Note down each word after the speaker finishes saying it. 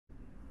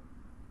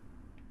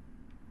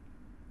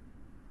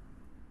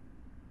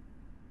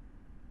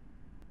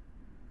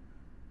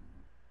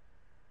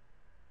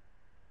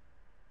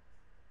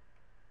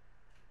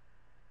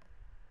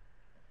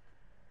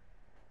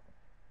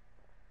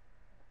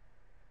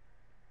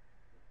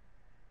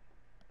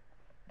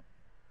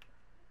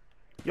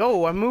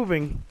Yo, I'm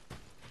moving.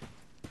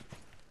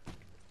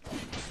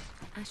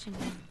 Ashen,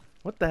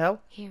 What the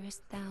hell?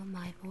 hearest thou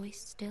my voice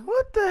still?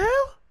 What the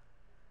hell?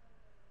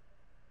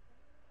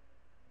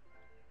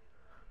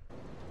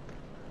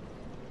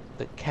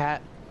 The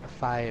cat,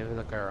 5,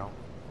 the girl.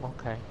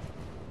 Okay.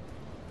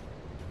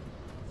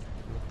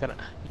 Gonna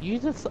you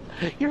just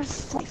you're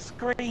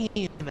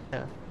screen.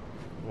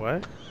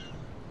 What?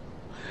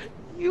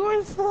 You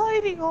were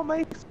sliding on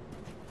my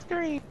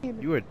screen.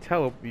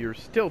 You're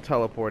still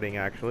teleporting,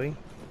 actually.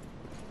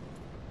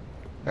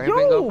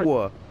 Everything go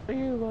Yo! for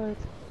you,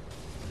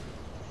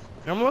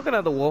 but I'm looking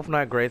at the Wolf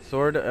Knight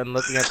Greatsword and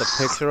looking at the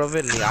picture of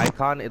it and the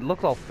icon. It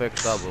looks all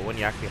fixed up, but when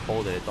you actually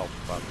hold it, it's all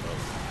fucked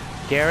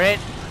up. Garrett?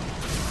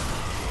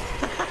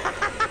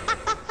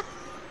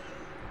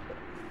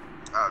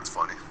 That's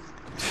funny.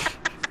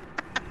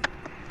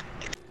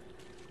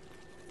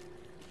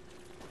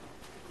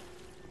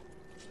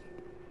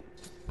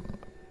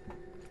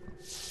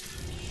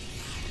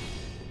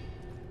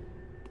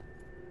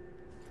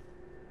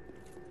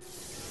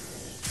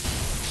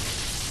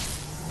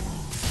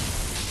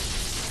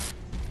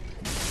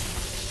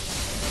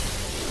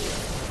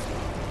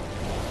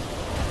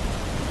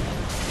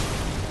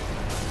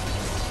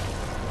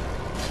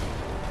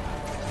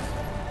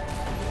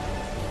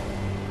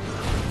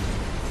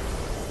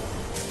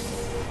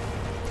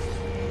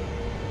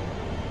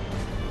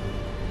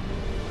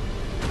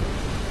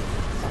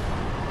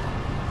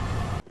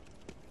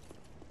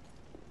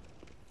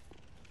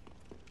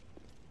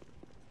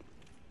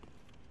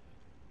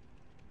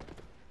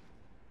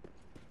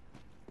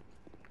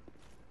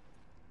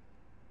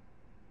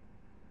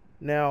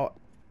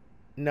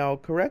 Now,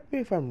 correct me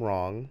if I'm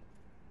wrong.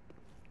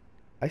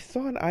 I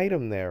saw an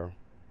item there.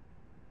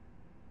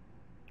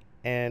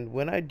 And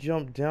when I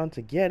jumped down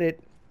to get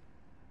it,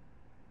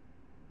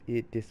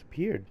 it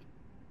disappeared.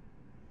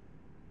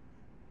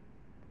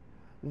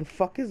 The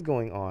fuck is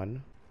going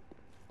on?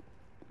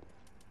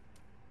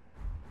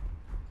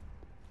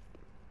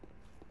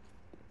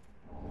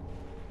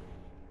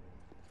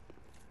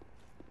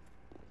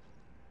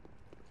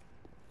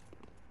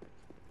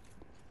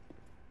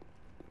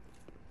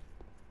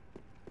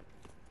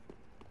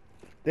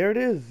 There it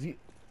is.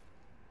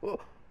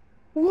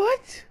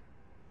 What?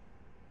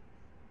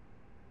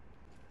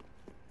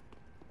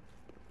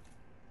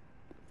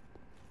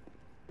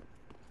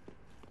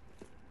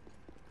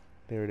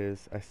 There it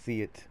is. I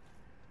see it.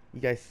 You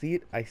guys see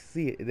it? I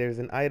see it. There's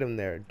an item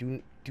there.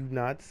 Do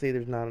not say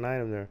there's not an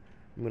item there.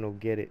 I'm gonna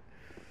get it.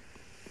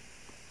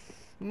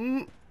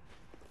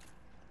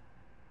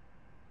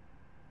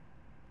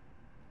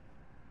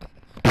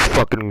 This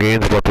fucking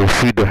game's about to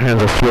feed the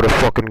hands, I swear to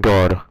fucking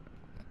God.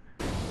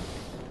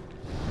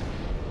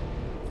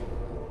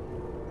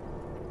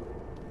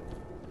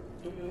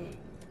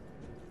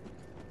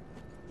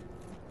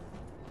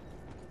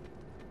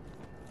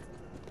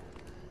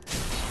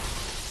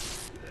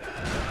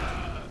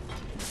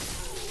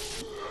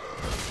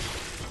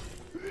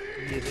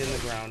 He is in the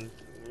ground.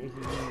 He's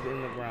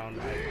in the ground.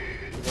 What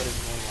is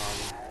going on?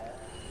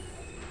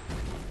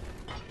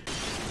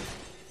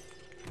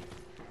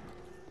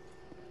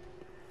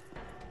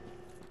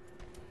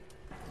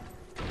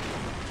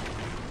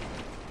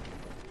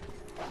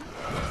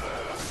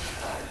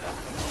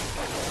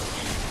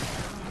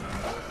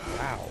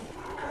 Wow.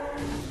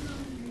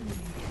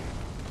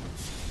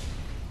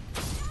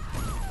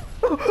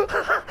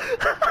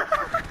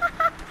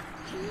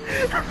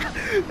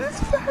 This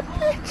fat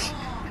bitch!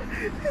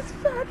 This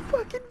fat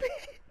fucking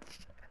bitch!